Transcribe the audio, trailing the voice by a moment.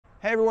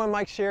Hey everyone,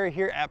 Mike Sherry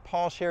here at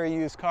Paul Sherry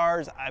Used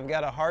Cars. I've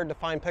got a hard to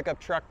find pickup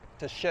truck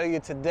to show you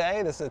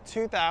today. This is a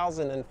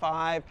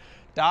 2005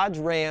 Dodge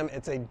Ram.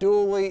 It's a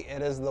dually.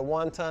 It is the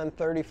 1-ton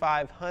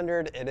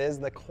 3500. It is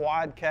the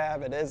quad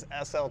cab. It is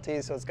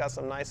SLT, so it's got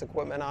some nice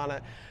equipment on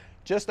it.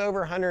 Just over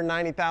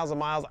 190,000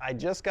 miles. I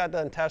just got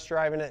done test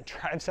driving it. It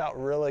drives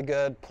out really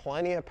good.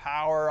 Plenty of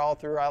power all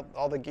throughout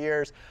all the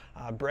gears.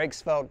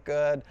 Brakes felt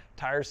good.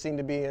 Tires seem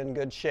to be in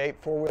good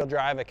shape. Four-wheel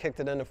drive, I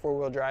kicked it into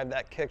four-wheel drive.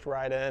 That kicked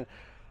right in.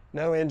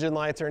 No engine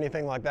lights or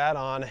anything like that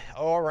on.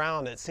 All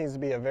around, it seems to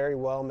be a very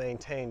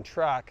well-maintained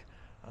truck.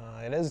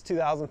 It is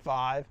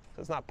 2005,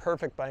 so it's not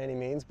perfect by any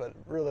means, but it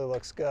really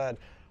looks good.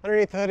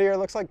 Underneath the hood here, it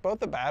looks like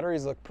both the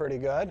batteries look pretty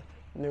good.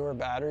 Newer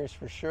batteries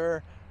for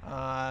sure.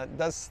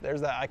 There's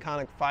that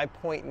iconic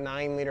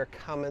 5.9 liter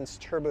Cummins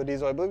turbo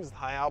diesel. I believe it's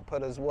high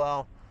output as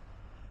well.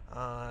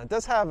 It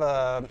does have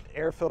a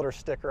air filter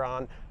sticker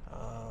on.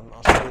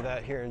 I'll show you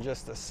that here in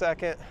just a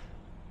second.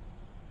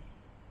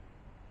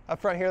 Up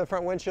front here, the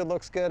front windshield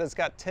looks good. It's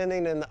got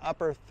tinting in the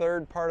upper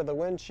third part of the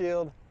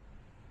windshield.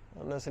 I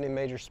don't notice any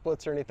major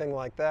splits or anything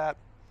like that.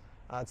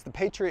 It's the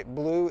Patriot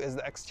Blue is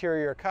the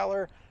exterior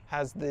color.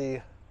 Has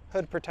the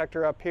hood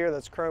protector up here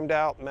that's chromed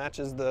out,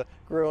 matches the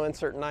grill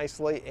insert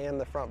nicely,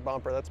 and the front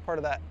bumper. That's part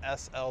of that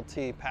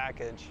SLT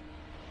package.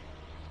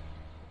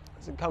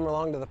 As it comes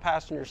along to the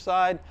passenger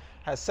side,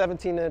 has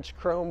 17-inch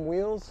chrome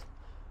wheels.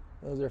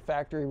 Those are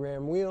factory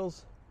Ram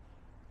wheels.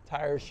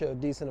 Tires show a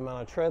decent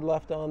amount of tread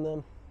left on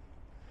them.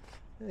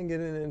 And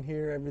getting in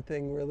here,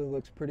 everything really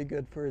looks pretty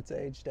good for its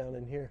age down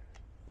in here.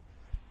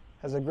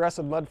 Has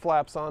aggressive mud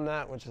flaps on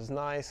that, which is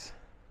nice.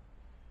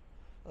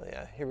 Oh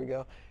yeah, here we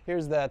go.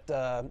 Here's that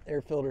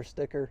air filter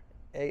sticker,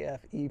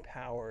 AFE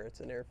Power. It's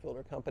an air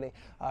filter company.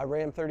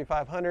 Ram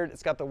 3500.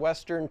 It's got the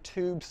Western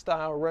tube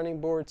style running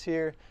boards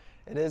here.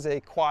 It is a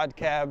quad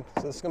cab,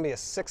 so this is going to be a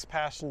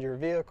 6-passenger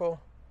vehicle.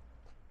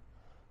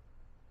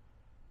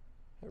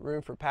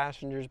 Room for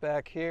passengers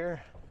back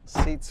here.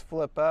 Seats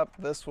flip up.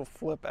 This will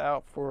flip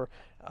out for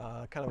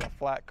kind of a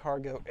flat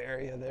cargo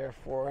area there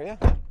for you.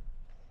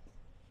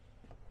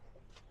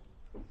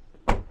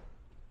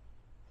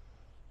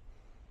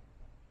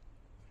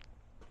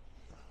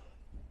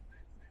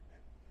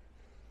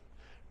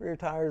 Rear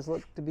tires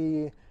look to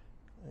be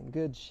in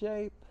good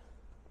shape.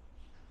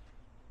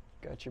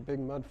 Got your big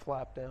mud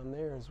flap down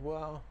there as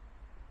well.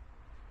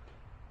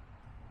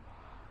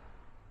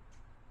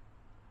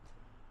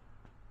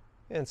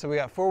 And so we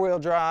got four-wheel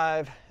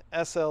drive,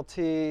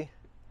 SLT,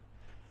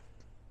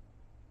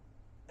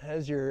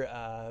 has your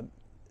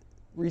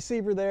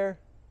receiver there,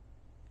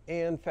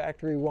 and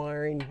factory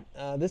wiring.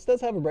 This does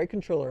have a brake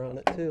controller on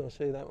it too. I'll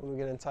show you that when we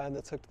get inside.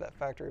 That's hooked to that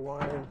factory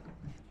wiring.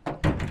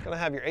 Gonna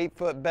have your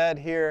 8-foot bed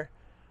here.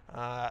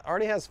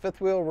 Already has fifth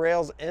wheel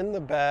rails in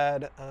the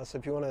bed, so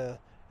if you want to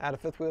add a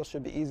fifth wheel,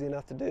 should be easy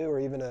enough to do, or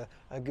even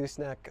a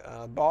gooseneck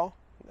ball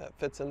that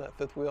fits in that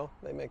fifth wheel.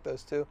 They make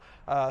those too.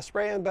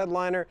 Spray-in bed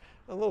liner,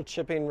 a little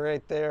chipping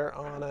right there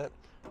on it.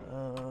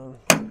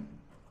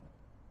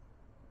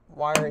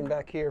 Wiring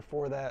back here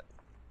for that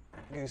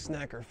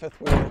gooseneck or fifth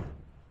wheel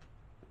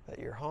that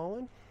you're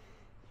hauling.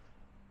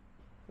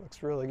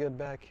 Looks really good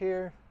back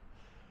here.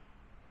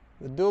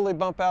 The dually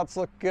bump outs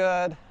look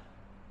good.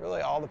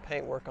 Really all the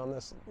paint work on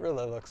this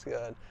really looks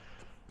good.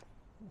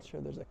 I'm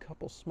sure there's a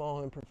couple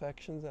small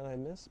imperfections that I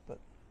missed, but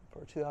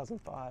for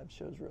 2005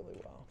 shows really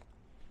well.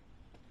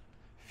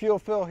 Fuel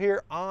fill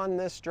here on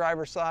this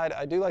driver's side.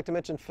 I do like to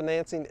mention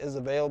financing is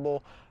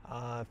available.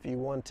 If you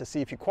want to see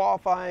if you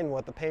qualify and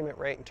what the payment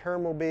rate and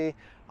term will be,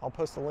 I'll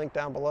post a link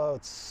down below.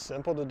 It's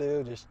simple to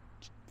do. Just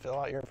fill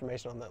out your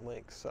information on that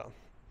link. So,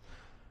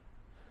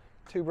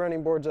 two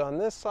running boards on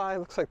this side.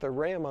 Looks like the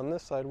Ram on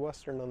this side,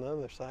 Western on the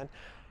other side.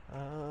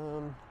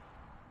 And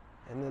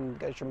then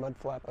got your mud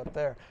flap up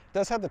there. It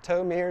does have the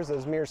tow mirrors.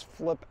 Those mirrors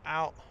flip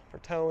out for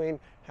towing.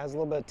 Has a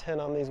little bit of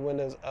tint on these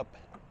windows up.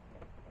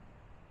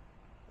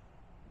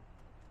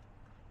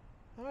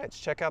 All right, let's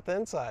check out the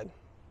inside.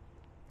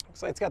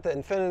 Looks like it's got the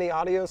Infinity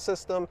audio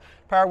system,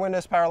 power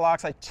windows, power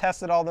locks. I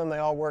tested all of them. They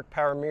all work.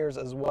 Power mirrors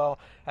as well.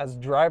 Has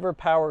driver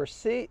power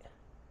seat.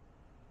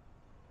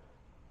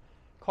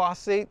 Cloth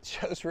seat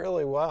shows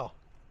really well.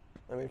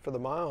 I mean, for the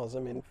miles, I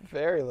mean,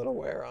 very little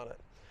wear on it.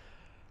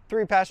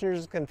 3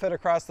 passengers can fit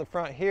across the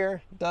front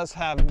here. It does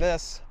have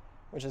this,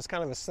 which is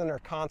kind of a center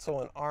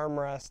console and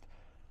armrest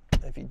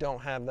if you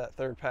don't have that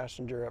third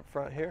passenger up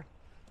front here.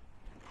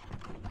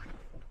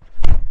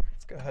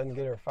 Let's go ahead and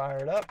get her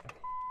fired up.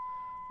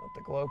 Let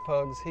the glow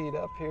plugs heat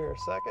up here a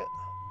second.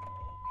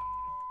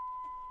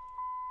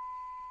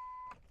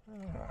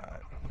 All right.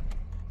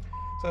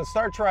 So it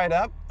starts right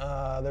up.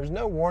 There's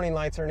no warning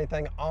lights or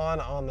anything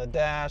on the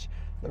dash.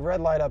 The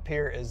red light up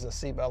here is a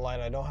seatbelt light.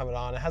 I don't have it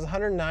on. It has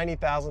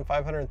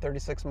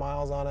 190,536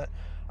 miles on it.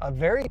 A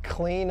very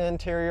clean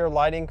interior,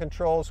 lighting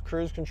controls,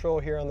 cruise control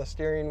here on the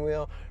steering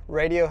wheel.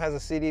 Radio has a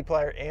CD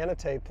player and a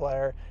tape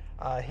player.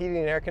 Heating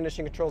and air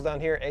conditioning controls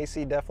down here.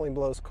 AC definitely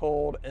blows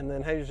cold. And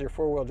then here's your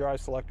four-wheel drive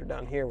selector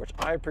down here, which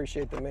I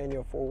appreciate the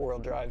manual four-wheel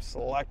drive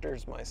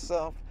selectors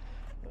myself.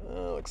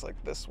 Looks like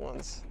this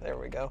one's, there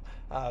we go.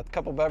 A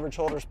couple beverage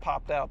holders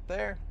popped out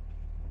there.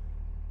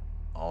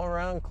 All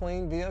around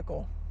clean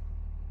vehicle.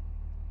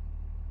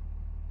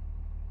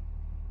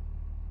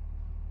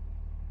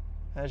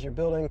 Has your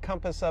built-in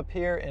compass up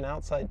here and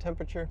outside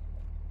temperature.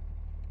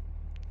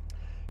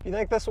 If you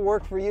think this will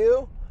work for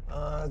you,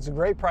 it's a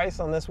great price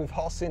on this. We've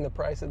all seen the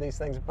price of these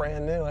things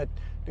brand new. I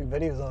do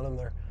videos on them.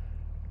 They're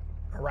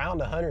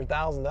around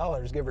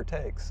 $100,000, give or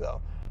take.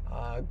 So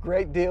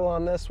great deal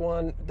on this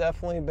one.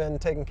 Definitely been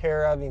taken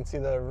care of. You can see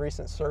the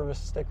recent service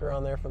sticker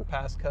on there from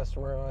past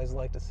customer. I always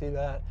like to see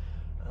that.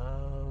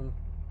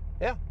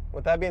 Yeah,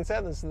 with that being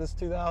said, this is this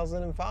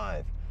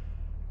 2005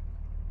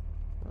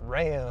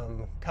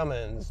 Ram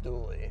Cummins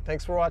dually.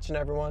 Thanks for watching,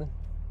 everyone.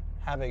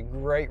 Have a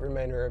great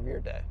remainder of your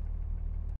day.